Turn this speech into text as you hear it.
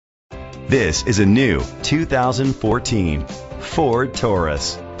This is a new 2014 Ford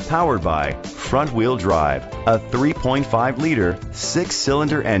Taurus, powered by front-wheel drive, a 3.5-liter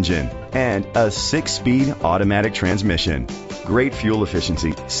six-cylinder engine, and a 6-speed automatic transmission. Great fuel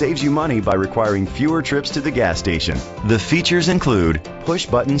efficiency saves you money by requiring fewer trips to the gas station. The features include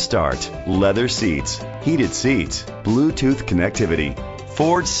push-button start, leather seats, heated seats, Bluetooth connectivity,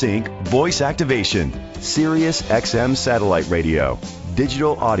 Ford Sync voice activation, Sirius XM satellite radio,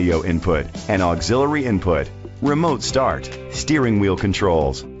 digital audio input and auxiliary input, remote start, steering wheel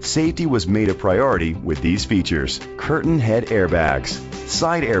controls. Safety was made a priority with these features: curtain head airbags,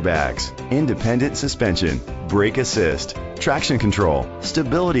 side airbags, independent suspension, brake assist, traction control,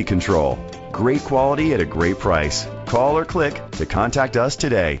 stability control. Great quality at a great price. Call or click to contact us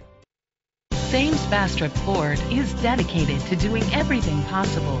today. Thames Bastrop Ford is dedicated to doing everything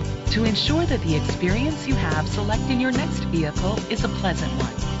possible to ensure that the experience you have selecting your next vehicle is a pleasant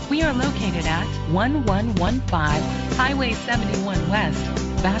one. We are located at 1115 Highway 71 West,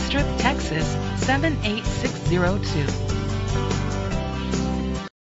 Bastrop, Texas 78602.